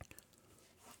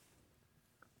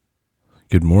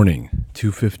Good morning,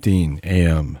 2:15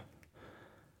 a.m.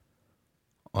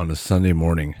 on a Sunday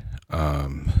morning.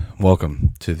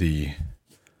 Welcome to the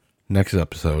next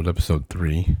episode, episode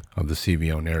 3 of the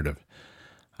CVO Narrative.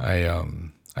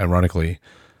 Ironically,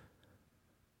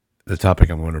 the topic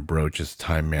I'm going to broach is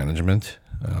time management,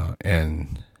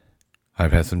 and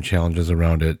I've had some challenges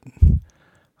around it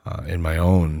in my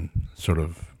own sort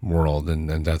of world,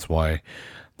 and that's why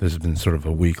there's been sort of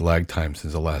a week lag time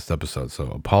since the last episode,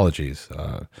 so apologies.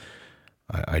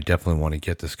 I definitely want to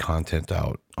get this content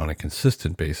out on a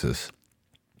consistent basis,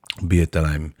 be it that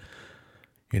I'm,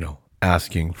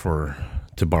 asking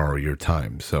to borrow your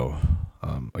time. So,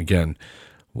 again,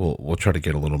 we'll try to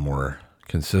get a little more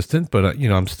consistent, but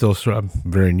I'm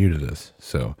very new to this.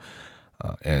 So,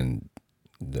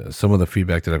 some of the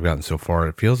feedback that I've gotten so far,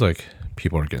 it feels like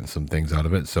people are getting some things out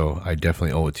of it. So I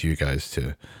definitely owe it to you guys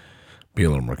to be a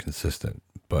little more consistent.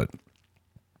 But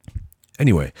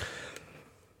anyway,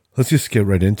 let's just get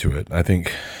right into it. I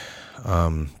think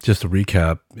just to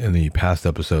recap, in the past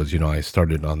episodes, I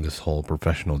started on this whole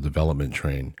professional development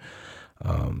train.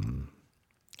 I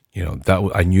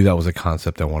knew that was a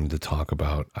concept I wanted to talk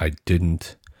about. I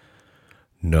didn't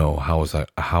know how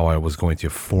I was going to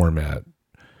format.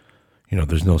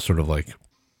 There's no sort of like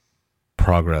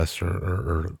progress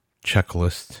or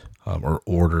checklist or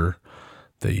order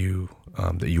that you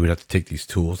would have to take these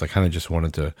tools. I kind of just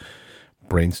wanted to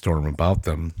brainstorm about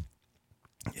them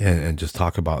and just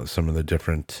talk about some of the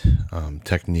different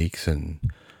techniques and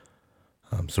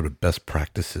sort of best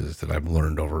practices that I've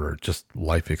learned over just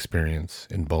life experience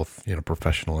in both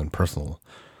professional and personal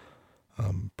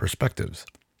perspectives.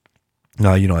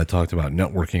 Now, I talked about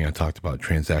networking. I talked about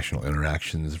transactional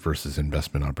interactions versus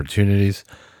investment opportunities,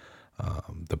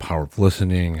 the power of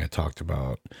listening. I talked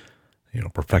about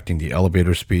perfecting the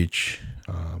elevator speech,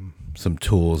 some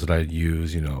tools that I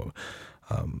use,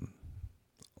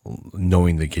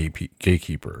 knowing the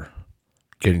gatekeeper,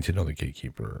 getting to know the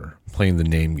gatekeeper, playing the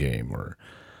name game, or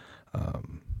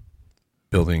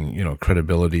building,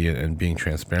 credibility and being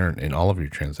transparent in all of your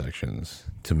transactions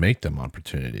to make them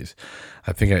opportunities.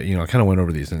 I think I kind of went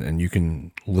over these, and you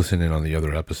can listen in on the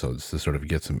other episodes to sort of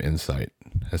get some insight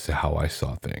as to how I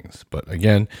saw things. But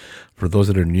again, for those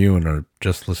that are new and are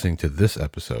just listening to this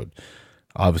episode,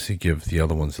 obviously give the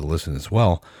other ones a listen as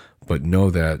well, but know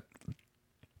that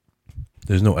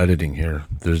there's no editing here.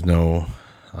 There's no,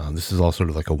 this is all sort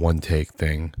of like a one take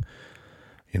thing.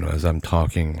 As I'm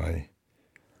talking,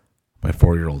 my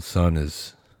 4-year-old son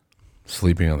is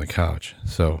sleeping on the couch.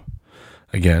 So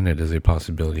again, it is a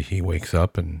possibility he wakes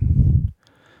up and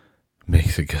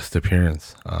makes a guest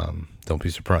appearance. Don't be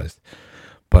surprised.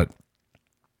 But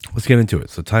let's get into it.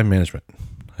 So time management.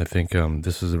 I think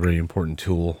this is a very important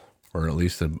tool, or at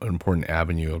least an important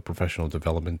avenue of professional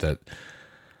development that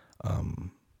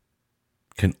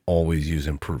can always use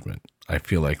improvement. I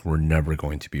feel like we're never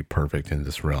going to be perfect in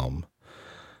this realm,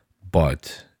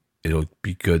 but it'll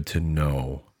be good to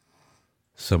know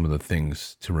some of the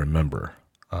things to remember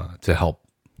to help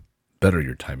better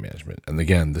your time management. And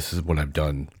again, this is what I've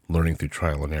done, learning through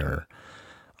trial and error,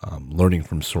 learning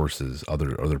from sources,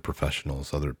 other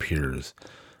professionals, other peers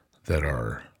that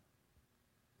are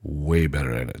way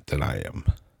better at it than I am.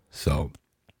 So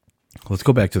let's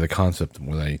go back to the concept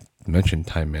when I mentioned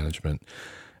time management.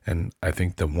 And I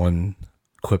think the one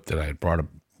quip that I had brought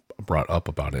up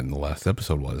about it in the last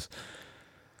episode was,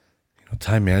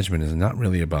 time management is not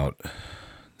really about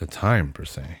the time per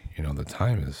se. The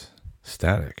time is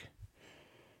static.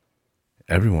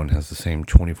 Everyone has the same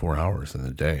 24 hours in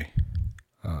the day.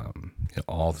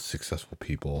 All the successful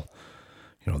people,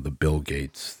 the Bill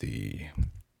Gates, the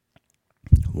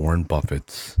Warren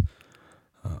Buffetts,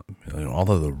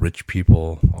 all of the rich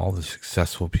people, all the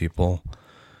successful people,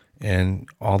 and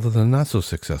all of the not so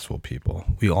successful people.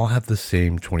 We all have the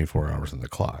same 24 hours on the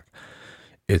clock.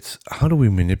 It's how do we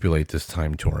manipulate this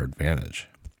time to our advantage?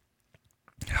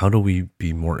 How do we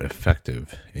be more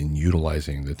effective in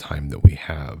utilizing the time that we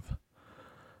have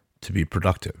to be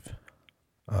productive?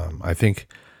 I think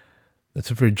that's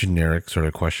a very generic sort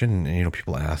of question. And,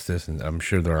 people ask this, and I'm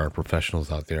sure there are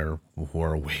professionals out there who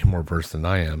are way more versed than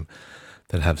I am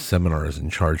that have seminars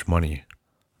and charge money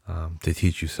to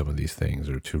teach you some of these things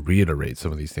or to reiterate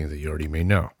some of these things that you already may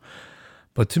know.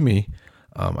 But to me,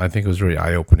 I think it was very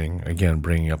eye-opening, again,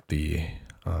 bringing up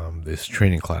this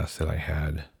training class that I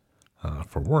had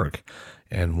for work.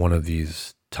 And one of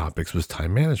these topics was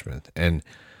time management. And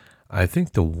I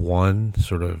think the one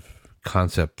sort of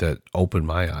concept that opened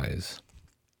my eyes,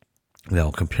 and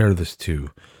I'll compare this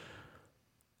to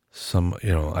some,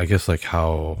 I guess like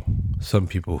how some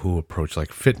people who approach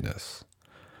like fitness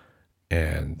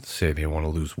and say they want to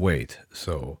lose weight.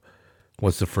 So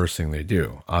what's the first thing they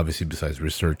do? Obviously, besides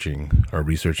researching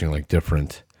like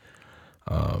different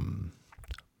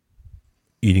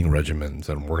eating regimens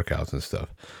and workouts and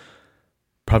stuff,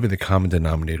 probably the common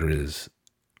denominator is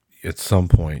at some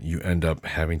point you end up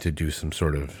having to do some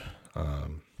sort of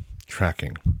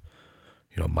tracking.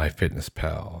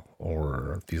 MyFitnessPal,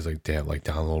 or these they have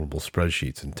downloadable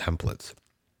spreadsheets and templates,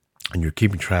 and you're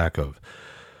keeping track of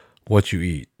what you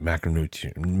eat,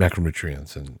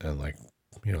 macronutrients,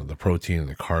 and the protein and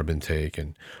the carb intake,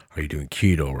 and are you doing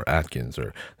keto or Atkins,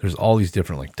 or there's all these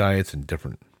different diets and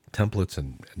different templates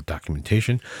and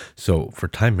documentation. So for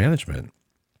time management,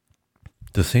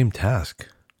 the same task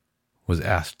was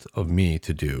asked of me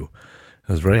to do.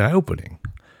 It was very eye-opening.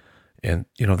 And,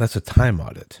 that's a time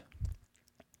audit.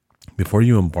 Before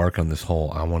you embark on this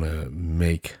whole, I want to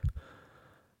make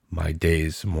my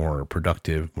days more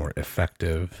productive, more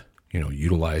effective,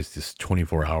 utilize this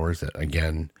 24 hours that,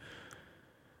 again,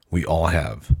 we all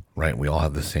have, right? We all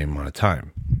have the same amount of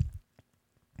time.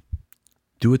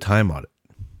 Do a time audit.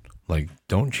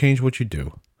 Don't change what you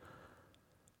do,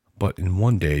 but in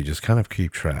one day, just kind of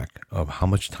keep track of how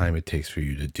much time it takes for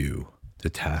you to do the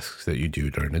tasks that you do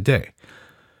during the day.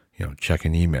 Check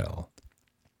an email.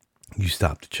 You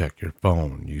stop to check your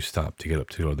phone. You stop to get up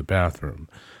to go to the bathroom.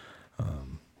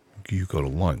 You go to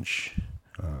lunch.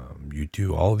 You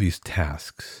do all these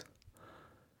tasks,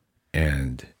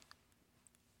 and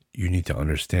you need to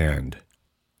understand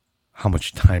how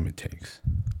much time it takes.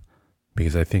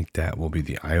 Because I think that will be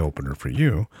the eye-opener for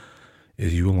you,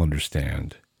 is you will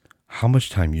understand how much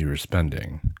time you are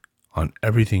spending on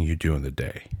everything you do in the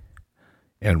day.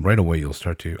 And right away, you'll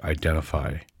start to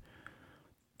identify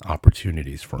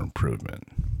opportunities for improvement.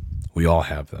 We all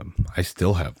have them. I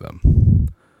still have them.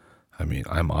 I mean,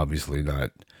 I'm obviously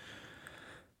not,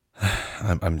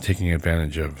 I'm taking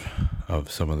advantage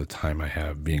of some of the time I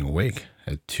have being awake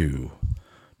at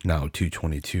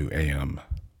 2:22 a.m.,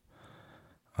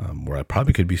 where I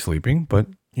probably could be sleeping, but,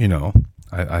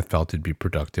 I felt it'd be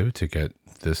productive to get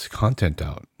this content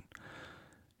out.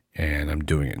 And I'm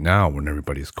doing it now when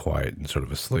everybody's quiet and sort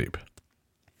of asleep.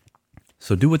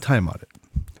 So do a time audit.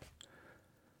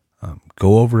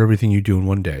 Go over everything you do in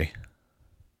one day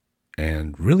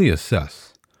and really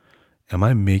assess, am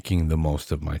I making the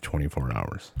most of my 24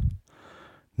 hours?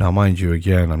 Now, mind you,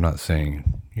 again, I'm not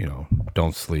saying,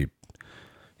 don't sleep,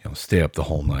 stay up the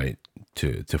whole night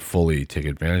to fully take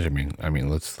advantage. I mean,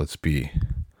 let's be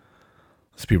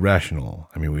rational.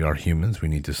 I mean, we are humans. We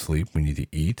need to sleep. We need to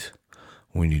eat.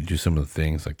 We need to do some of the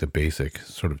things like the basic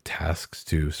sort of tasks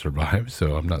to survive.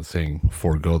 So I'm not saying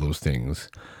forego those things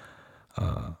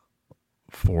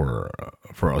for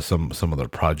some other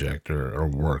project or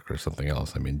work or something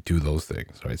else. I mean, do those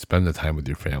things, right? Spend the time with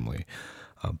your family.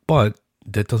 But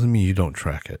that doesn't mean you don't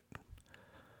track it.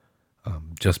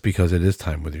 Just because it is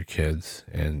time with your kids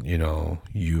and,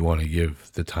 you want to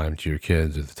give the time to your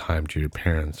kids or the time to your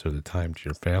parents or the time to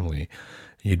your family,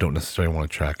 you don't necessarily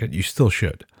want to track it. You still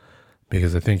should,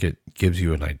 because I think it gives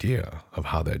you an idea of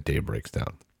how that day breaks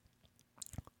down.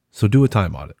 So do a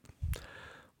time audit.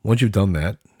 Once you've done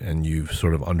that and you've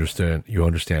sort of understand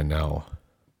now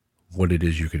what it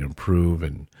is you can improve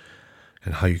and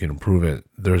how you can improve it,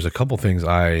 there's a couple things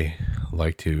I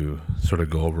like to sort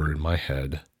of go over in my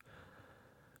head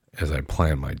as I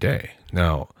plan my day.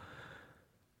 Now,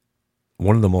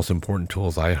 one of the most important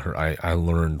tools I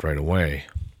learned right away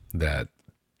that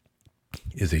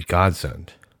is a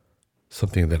godsend,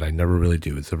 something that I never really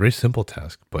do. It's a very simple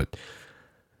task, but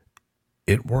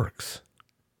it works,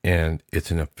 and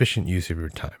it's an efficient use of your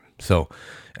time. So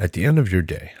at the end of your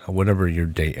day, whenever your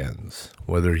day ends,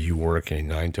 whether you work a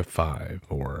 9 to 5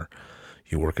 or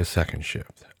you work a second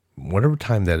shift, whatever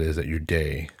time that is that your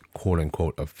day, quote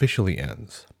unquote, officially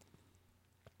ends,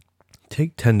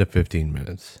 take 10 to 15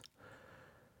 minutes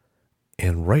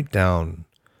and write down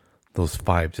those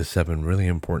 5 to 7 really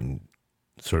important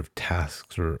sort of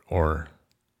tasks or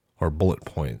bullet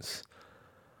points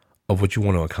of what you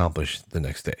want to accomplish the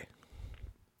next day.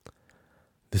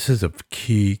 This is a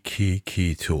key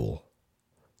tool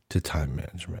to time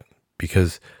management,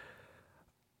 because,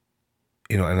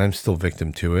 and I'm still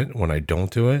victim to it. When I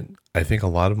don't do it, I think a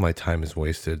lot of my time is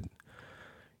wasted,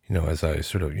 as I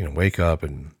sort of, wake up.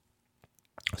 And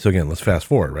so again, let's fast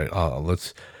forward, right?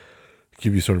 Let's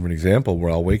give you sort of an example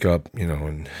where I'll wake up,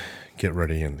 and get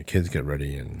ready, and the kids get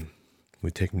ready, and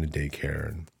we take them to daycare,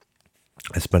 and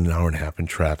I spend an hour and a half in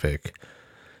traffic,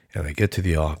 and I get to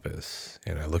the office,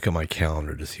 and I look at my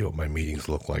calendar to see what my meetings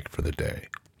look like for the day.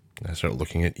 And I start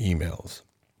looking at emails.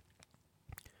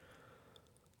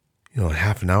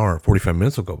 Half an hour, 45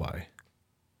 minutes will go by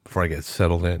before I get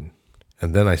settled in.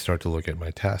 And then I start to look at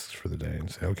my tasks for the day and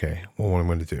say, okay, well, what am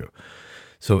I going to do?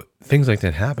 So things like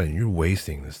that happen. You're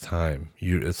wasting this time.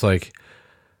 It's like,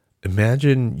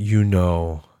 imagine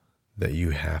that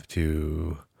you have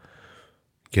to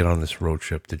get on this road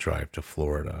trip to drive to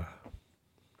Florida.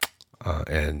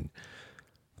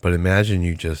 But imagine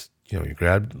you just, you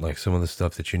grabbed like some of the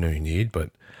stuff that you need, but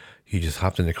you just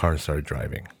hopped in the car and started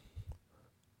driving.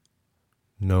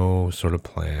 No sort of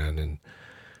plan. And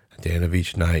at the end of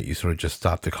each night, you sort of just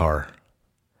stopped the car.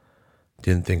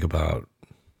 Didn't think about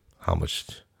how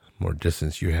much more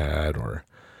distance you had, or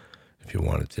if you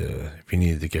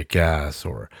needed to get gas,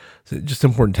 or just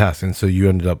important tasks. And so you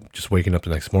ended up just waking up the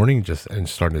next morning and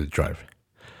starting to drive.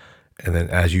 And then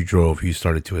as you drove, you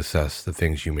started to assess the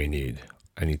things you may need.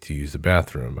 I need to use the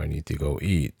bathroom. I need to go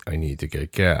eat. I need to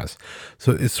get gas.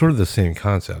 So it's sort of the same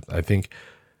concept. I think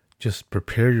just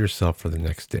prepare yourself for the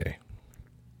next day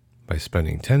by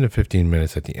spending 10 to 15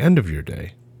 minutes at the end of your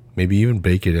day. Maybe even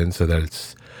bake it in so that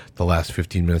it's the last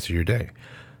 15 minutes of your day,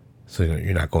 so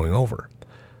you're not going over.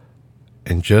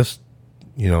 And just,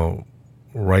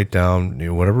 write down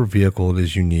whatever vehicle it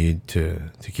is you need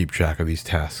to keep track of these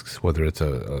tasks, whether it's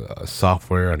a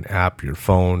software, an app, your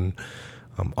phone,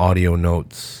 audio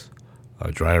notes,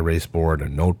 a dry erase board, a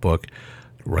notebook.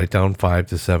 Write down 5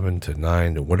 to 7 to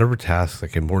 9 to whatever tasks,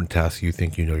 like important tasks you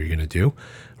think you're going to do.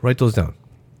 Write those down.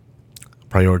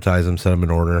 Prioritize them, set them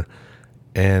in order,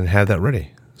 and have that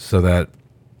ready. So that,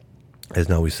 as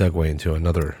now we segue into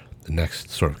the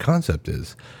next sort of concept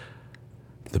is,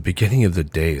 the beginning of the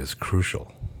day is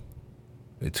crucial.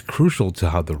 It's crucial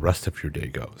to how the rest of your day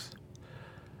goes,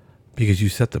 because you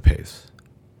set the pace.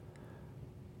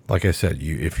 Like I said,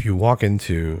 if you walk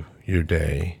into your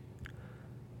day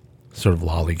sort of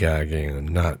lollygagging and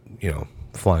not,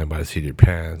 flying by the seat of your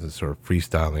pants and sort of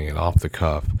freestyling and off the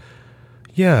cuff,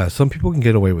 yeah, some people can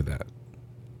get away with that.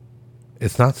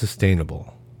 It's not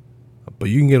sustainable, but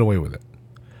you can get away with it.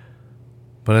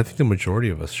 But I think the majority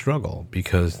of us struggle,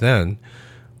 because then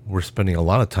we're spending a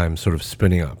lot of time sort of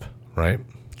spinning up, right?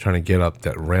 Trying to get up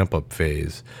that ramp up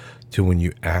phase to when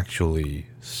you actually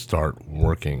start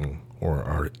working or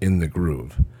are in the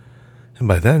groove. And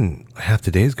by then, half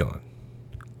the day's gone.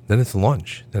 Then it's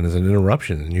lunch. Then there's an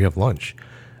interruption and you have lunch.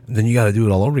 And then you got to do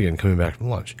it all over again coming back from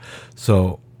lunch.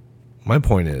 So my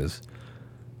point is,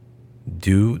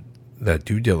 do that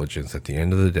due diligence at the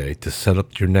end of the day to set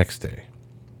up your next day.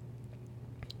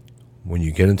 When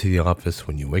you get into the office,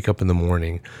 when you wake up in the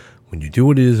morning, when you do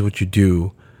what you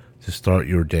do to start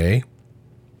your day,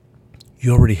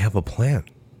 you already have a plan.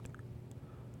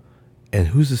 And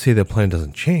who's to say that plan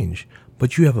doesn't change,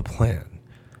 but you have a plan.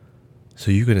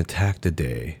 So you can attack the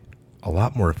day a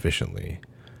lot more efficiently,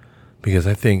 because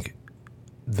I think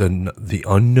the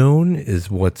unknown is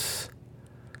what's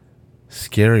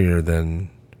scarier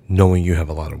than knowing you have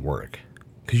a lot of work,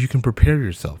 because you can prepare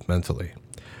yourself mentally.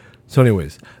 So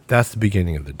anyways, that's the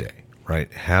beginning of the day,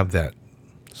 right? Have that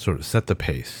sort of set the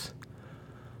pace.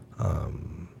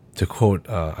 To quote,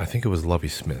 I think it was Lovie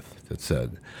Smith that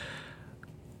said,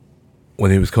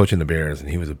 when he was coaching the Bears, and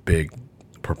he was a big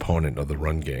proponent of the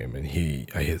run game, and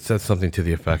I had said something to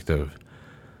the effect of,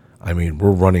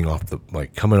 we're running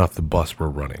coming off the bus, we're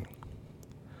running.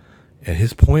 And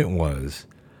his point was,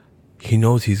 he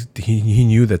knows he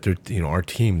knew that our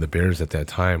team, the Bears at that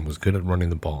time, was good at running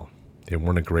the ball. They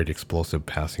weren't a great explosive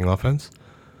passing offense.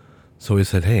 So he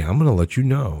said, hey, I'm going to let you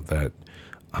know that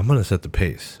I'm going to set the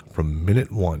pace from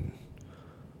minute one.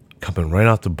 Coming right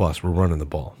off the bus, we're running the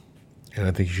ball. And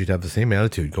I think you should have the same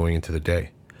attitude going into the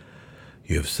day.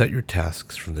 You have set your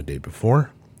tasks from the day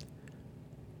before.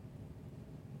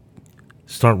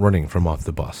 Start running from off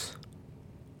the bus.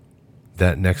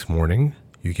 That next morning,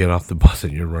 you get off the bus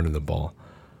and you're running the ball.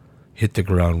 Hit the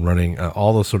ground running,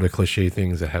 all those sort of cliche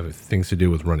things that have things to do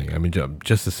with running.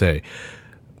 Just to say,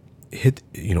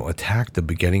 attack the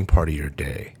beginning part of your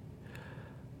day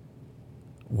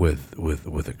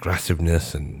with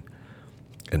aggressiveness and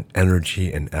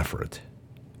energy and effort.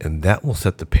 And that will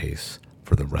set the pace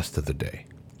for the rest of the day.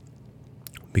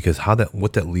 Because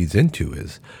what that leads into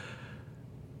is,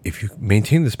 if you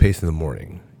maintain this pace in the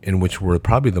morning, in which we're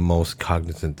probably the most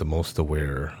cognizant, the most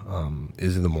aware,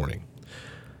 is in the morning,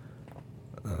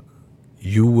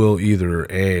 you will either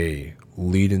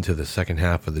lead into the second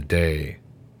half of the day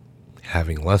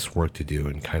having less work to do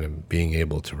and kind of being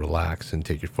able to relax and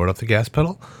take your foot off the gas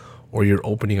pedal, or you're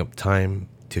opening up time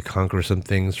to conquer some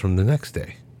things from the next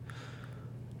day.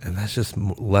 And that's just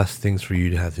less things for you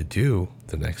to have to do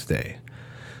the next day.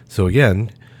 So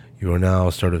again, you are now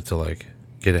started to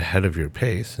get ahead of your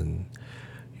pace, and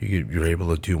you're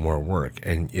able to do more work,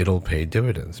 and it'll pay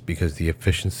dividends, because the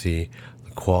efficiency, the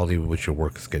the quality with which your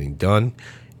work is getting done,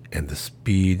 and the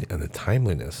speed and the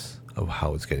timeliness of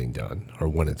how it's getting done or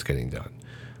when it's getting done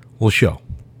will show.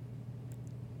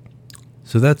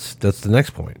 So that's the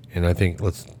next point. And I think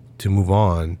to move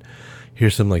on,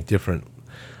 here's some like different,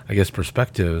 I guess,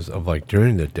 perspectives of like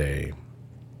during the day,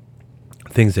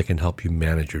 things that can help you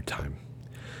manage your time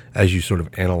as you sort of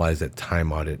analyze that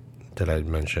time audit that I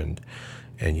mentioned,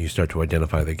 and you start to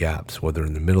identify the gaps, whether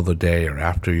in the middle of the day or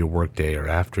after your work day or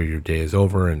after your day is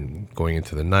over and going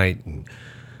into the night, and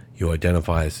you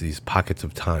identify these pockets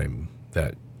of time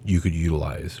that you could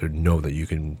utilize or know that you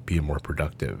can be more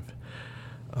productive.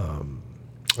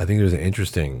 I think there's an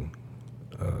interesting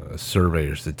survey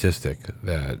or statistic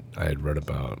that I had read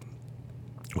about,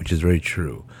 which is very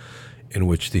true, in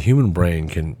which the human brain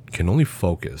can only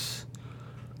focus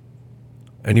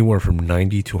anywhere from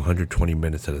 90 to 120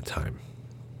 minutes at a time.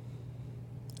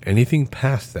 Anything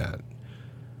past that,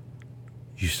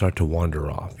 you start to wander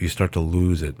off. You start to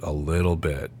lose it a little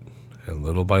bit. And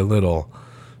little by little,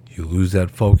 you lose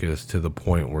that focus to the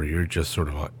point where you're just sort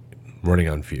of running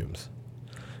on fumes.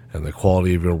 And the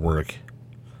quality of your work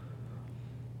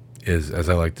is, as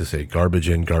I like to say, garbage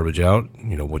in, garbage out.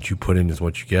 You know, what you put in is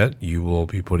what you get. You will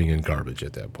be putting in garbage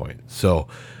at that point. So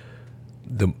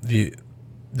the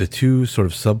two sort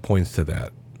of subpoints to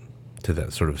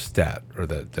that sort of stat, or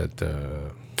that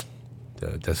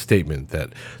statement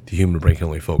that the human brain can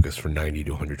only focus for 90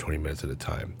 to 120 minutes at a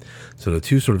time. So the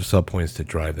two sort of subpoints to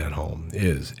drive that home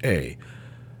is A,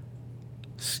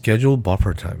 schedule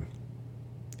buffer time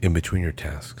in between your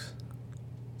tasks.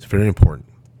 It's very important,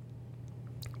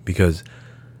 because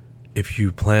if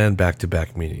you plan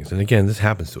back-to-back meetings, and again, this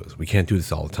happens to us, we can't do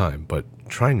this all the time, but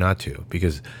try not to,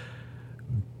 because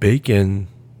bake in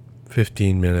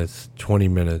 15 minutes, 20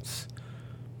 minutes,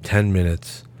 10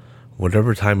 minutes,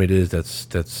 whatever time it is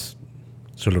that's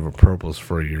sort of a purpose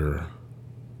for your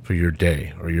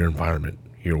day or your environment,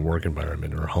 your work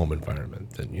environment or home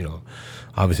environment. And, you know,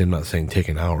 obviously I'm not saying take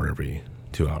an hour every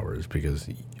 2 hours, because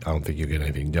I don't think you'll get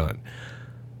anything done.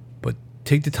 But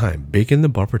take the time, bake in the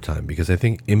buffer time, because I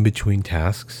think in between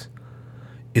tasks,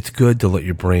 it's good to let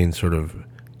your brain sort of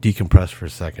decompress for a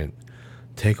second,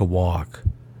 take a walk,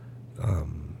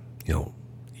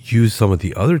 use some of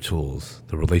the other tools,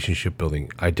 the relationship building,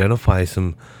 identify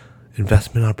some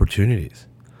investment opportunities,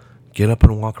 get up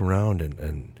and walk around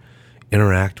and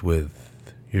interact with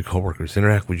your coworkers,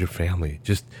 interact with your family,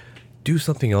 just do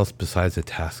something else besides the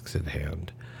tasks at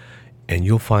hand. And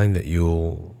you'll find that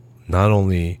you'll not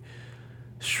only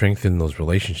strengthen those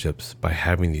relationships by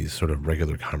having these sort of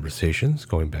regular conversations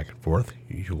going back and forth,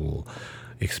 you will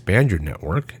expand your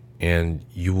network, and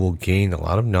you will gain a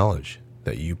lot of knowledge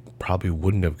that you probably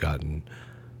wouldn't have gotten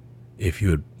if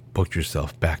you had booked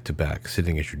yourself back to back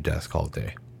sitting at your desk all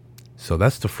day. So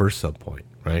that's the first sub point,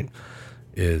 right?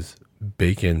 Is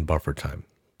bake in buffer time.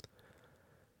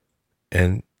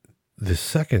 And the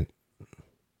second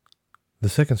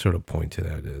sort of point to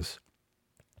that is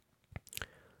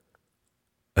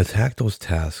attack those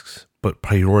tasks, but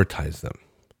prioritize them.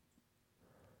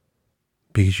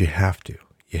 Because you have to.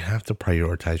 You have to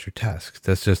prioritize your tasks.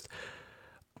 That's just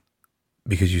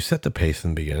because you set the pace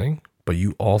in the beginning, but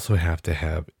you also have to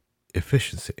have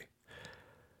efficiency.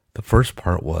 The first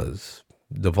part was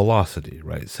the velocity,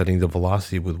 right? Setting the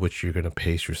velocity with which you're going to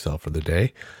pace yourself for the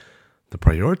day. The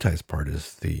prioritized part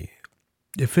is the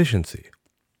efficiency.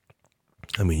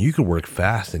 I mean, you can work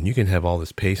fast and you can have all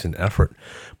this pace and effort,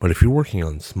 but if you're working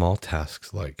on small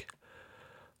tasks like,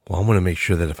 well, I'm going to make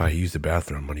sure that if I use the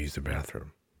bathroom, I'm going to use the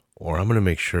bathroom. Or I'm going to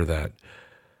make sure that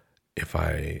if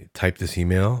I type this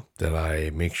email, that I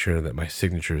make sure that my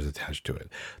signature is attached to it.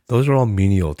 Those are all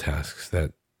menial tasks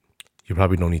that you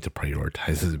probably don't need to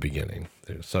prioritize at the beginning.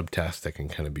 There's subtasks that can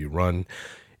kind of be run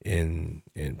in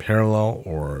parallel,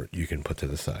 or you can put to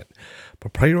the side.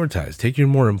 But prioritize, take your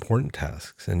more important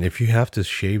tasks. And if you have to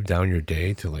shave down your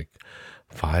day to like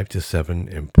 5 to 7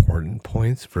 important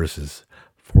points versus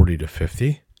 40 to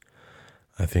 50,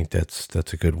 I think that's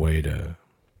a good way to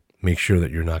make sure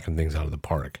that you're knocking things out of the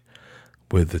park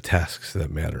with the tasks that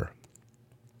matter.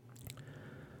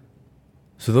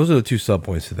 So those are the two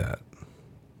subpoints to that.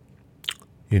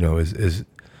 Is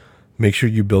make sure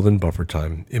you build in buffer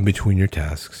time in between your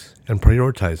tasks and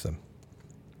prioritize them.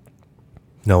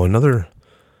 Now, another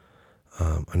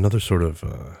sort of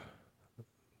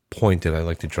point that I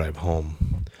like to drive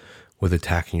home with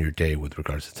attacking your day with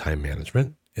regards to time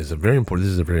management is this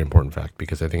is a very important fact,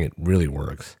 because I think it really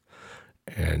works,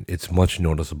 and it's much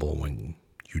noticeable when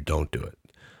you don't do it,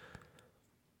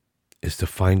 is to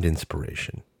find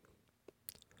inspiration.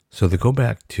 So to go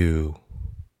back to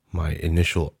my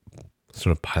initial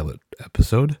sort of pilot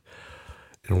episode,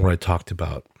 and where I talked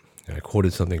about, I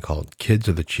quoted something called "Kids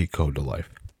are the cheat code to life."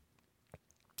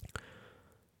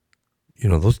 You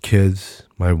know, those kids,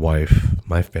 my wife,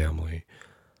 my family,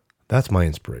 that's my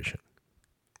inspiration.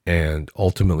 And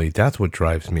ultimately, that's what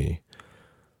drives me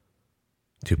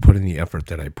to put in the effort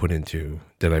that I put into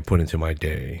my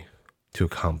day to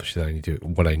accomplish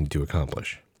what I need to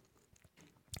accomplish.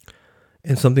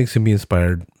 And some things can be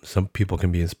inspired. Some people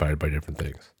can be inspired by different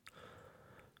things.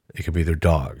 It could be their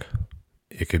dog.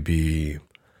 It could be,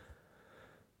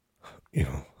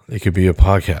 it could be a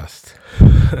podcast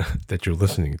that you're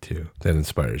listening to that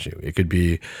inspires you. It could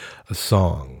be a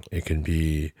song. It could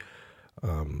be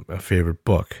a favorite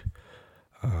book,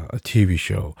 a TV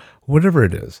show, whatever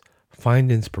it is.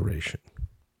 Find inspiration.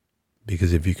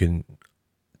 Because if you can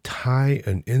tie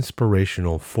an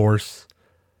inspirational force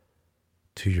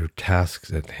to your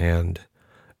tasks at hand,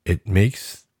 it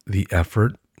makes the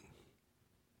effort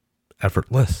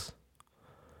effortless.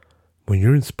 When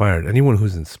you're inspired, anyone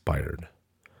who's inspired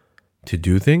to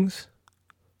do things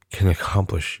can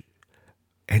accomplish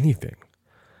anything.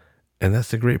 And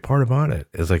that's the great part about it.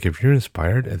 Is like if you're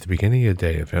inspired at the beginning of the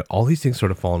day, if all these things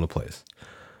sort of fall into place,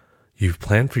 you've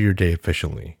planned for your day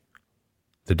efficiently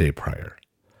the day prior.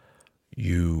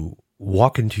 You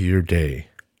walk into your day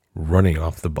running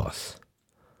off the bus,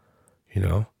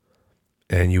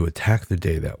 and you attack the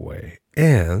day that way.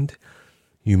 And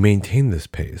you maintain this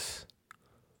pace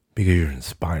because you're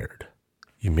inspired.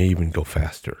 You may even go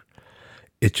faster.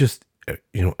 It just,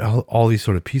 all these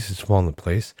sort of pieces fall into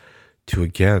place to,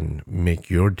 again, make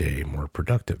your day more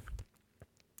productive,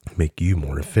 make you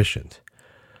more efficient.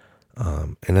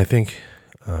 And I think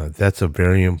that's a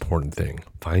very important thing.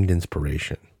 Find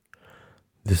inspiration.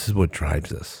 This is what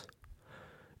drives us.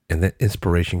 And that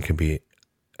inspiration can be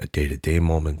a day-to-day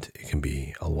moment. It can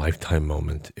be a lifetime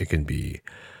moment. It can be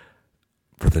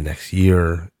for the next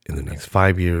year, in the next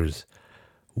 5 years,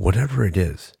 whatever it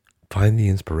is. Find the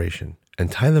inspiration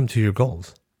and tie them to your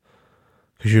goals.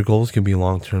 Because your goals can be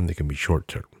long-term, they can be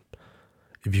short-term.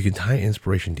 If you can tie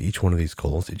inspiration to each one of these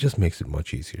goals, it just makes it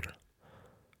much easier.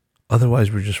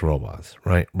 Otherwise, we're just robots,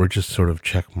 right? We're just sort of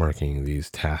check-marking these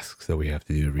tasks that we have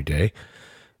to do every day.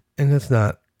 And that's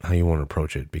not how you want to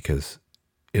approach it, because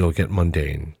it'll get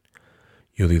mundane.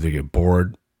 You'll either get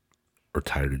bored or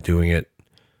tired of doing it,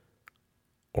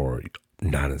 or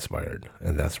not inspired.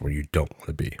 And that's where you don't want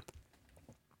to be.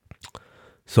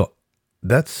 So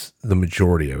that's the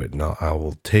majority of it. Now I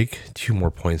will take 2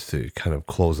 more points to kind of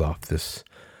close off this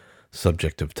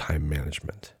subject of time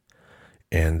management.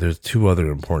 And there's 2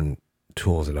 other important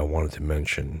tools that I wanted to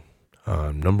mention.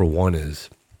 Number 1 is,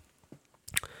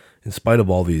 in spite of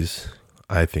all these,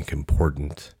 I think,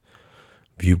 important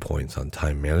viewpoints on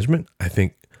time management, I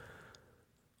think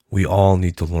we all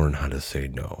need to learn how to say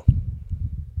no.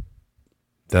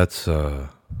 That's an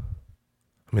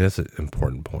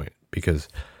important point, because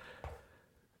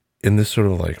in this sort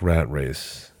of like rat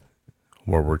race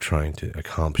where we're trying to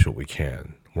accomplish what we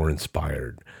can, we're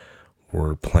inspired,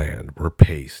 we're planned, we're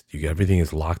paced, everything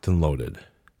is locked and loaded.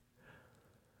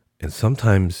 And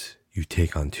sometimes you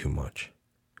take on too much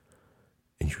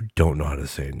and you don't know how to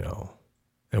say no.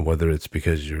 And whether it's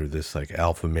because you're this like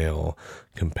alpha male,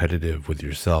 competitive with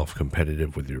yourself,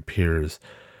 competitive with your peers,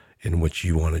 in which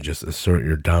you want to just assert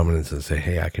your dominance and say,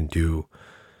 hey, I can do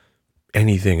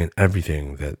anything and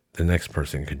everything that the next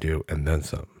person can do, and then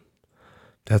some.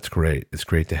 That's great. It's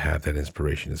great to have that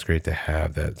inspiration. It's great to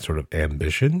have that sort of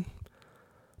ambition,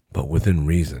 but within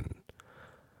reason.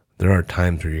 There are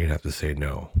times where you're going to have to say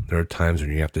no. There are times when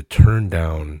you have to turn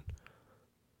down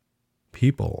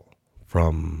people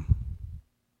from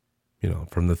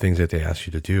the things that they ask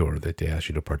you to do or that they ask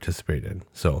you to participate in.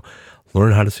 So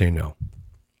learn how to say no.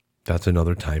 That's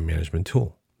another time management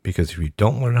tool, because if you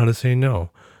don't learn how to say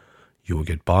no, you will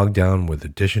get bogged down with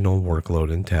additional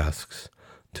workload and tasks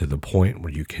to the point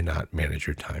where you cannot manage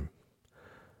your time.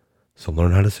 So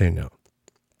learn how to say no.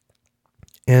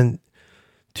 And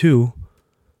 2,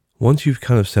 once you've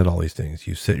kind of said all these things,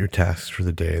 you set your tasks for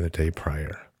the day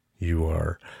prior. You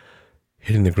are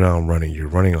hitting the ground running. You're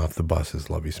running off the bus, as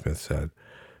Lovie Smith said.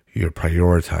 You're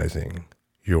prioritizing.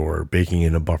 You're baking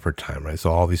in a buffer time, right?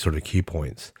 So all these sort of key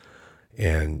points.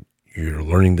 And you're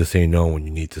learning to say no when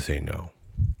you need to say no.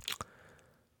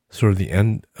 Sort of the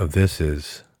end of this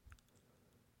is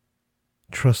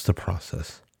trust the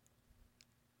process.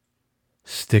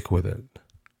 Stick with it.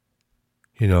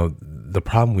 The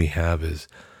problem we have is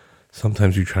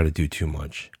sometimes we try to do too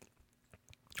much.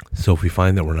 So if we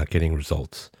find that we're not getting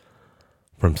results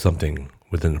from something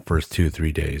within the first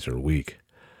 2-3 days or a week,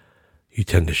 you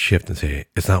tend to shift and say,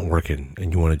 it's not working,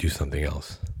 and you want to do something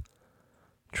else.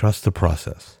 Trust the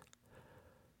process.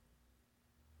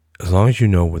 as long as you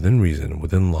know within reason,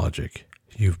 within logic,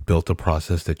 you've built a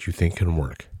process that you think can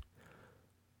work,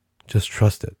 just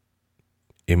trust it.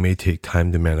 It may take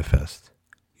time to manifest.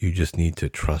 You just need to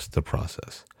trust the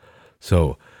process.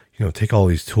 So, take all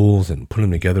these tools and put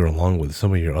them together along with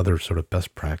some of your other sort of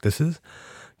best practices,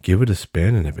 give it a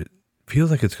spin. And if it feels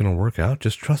like it's going to work out,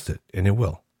 just trust it, and it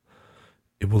will.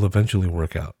 It will eventually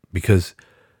work out, because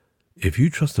if you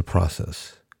trust the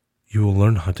process, you will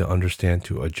learn how to understand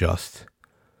to adjust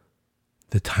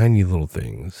the tiny little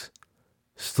things,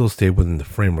 still stay within the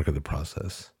framework of the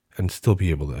process, and still be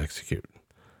able to execute.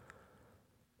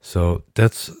 So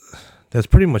that's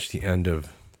pretty much the end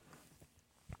of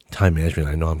time management.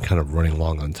 I know I'm kind of running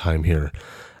long on time here.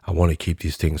 I want to keep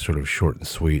these things sort of short and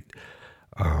sweet.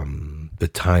 The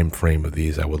time frame of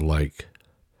these I would like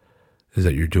is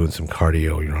that you're doing some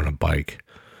cardio, you're on a bike,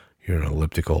 you're on an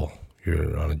elliptical,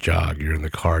 you're on a jog, you're in the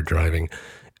car driving,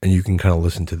 and you can kind of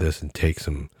listen to this and take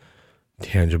some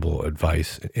tangible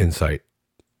advice, insight,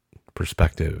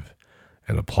 perspective,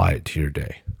 and apply it to your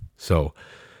day. So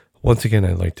once again,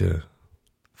 I'd like to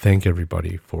thank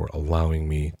everybody for allowing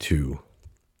me to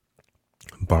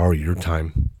borrow your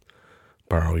time,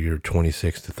 borrow your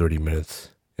 26 to 30 minutes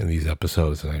in these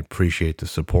episodes. And I appreciate the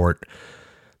support,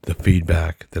 the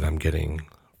feedback that I'm getting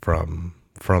from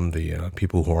the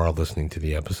people who are listening to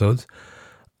the episodes.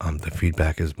 The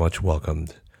feedback is much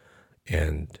welcomed.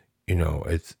 And,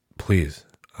 it's please,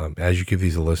 as you give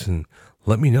these a listen,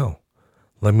 let me know.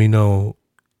 Let me know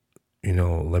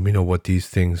what these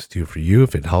things do for you.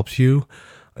 If it helps you,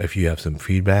 if you have some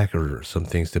feedback or some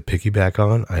things to piggyback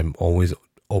on, I'm always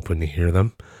open to hear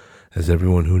them. As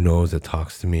everyone who knows that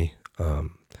talks to me,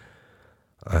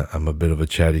 I'm a bit of a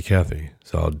chatty Cathy,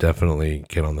 so I'll definitely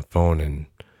get on the phone and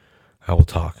I will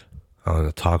talk. I'm going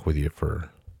to talk with you for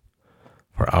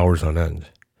hours on end.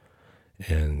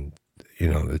 And,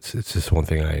 it's just one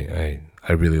thing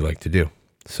I really like to do.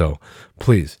 So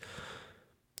please,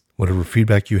 whatever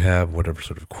feedback you have, whatever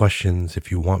sort of questions, if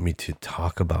you want me to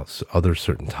talk about other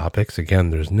certain topics,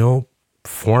 again, there's no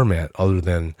format other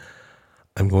than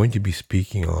I'm going to be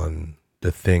speaking on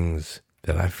the things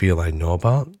that I feel I know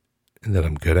about and that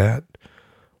I'm good at,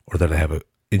 or that I have an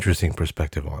interesting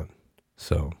perspective on.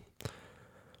 So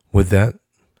with that,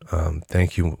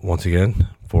 thank you once again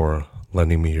for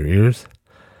lending me your ears.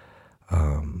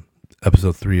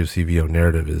 Episode 3 of CVO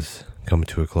Narrative is coming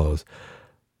to a close.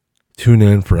 Tune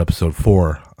in for episode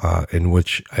 4, in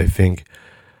which I think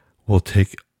we'll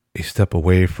take a step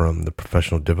away from the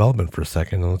professional development for a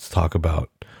second, and let's talk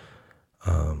about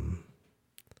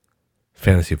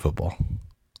fantasy football.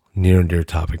 Near and dear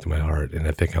topic to my heart, and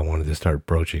I think I wanted to start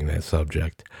broaching that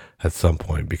subject at some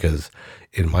point, because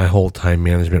in my whole time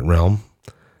management realm,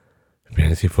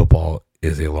 fantasy football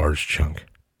is a large chunk,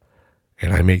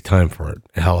 and I make time for it.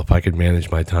 Hell, if I could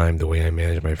manage my time the way I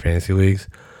manage my fantasy leagues,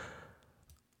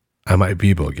 I might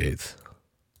be Bill Gates.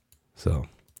 So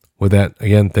with that,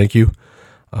 again, thank you.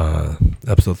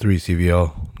 Episode 3,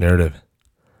 CVO Narrative.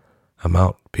 I'm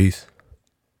out. Peace.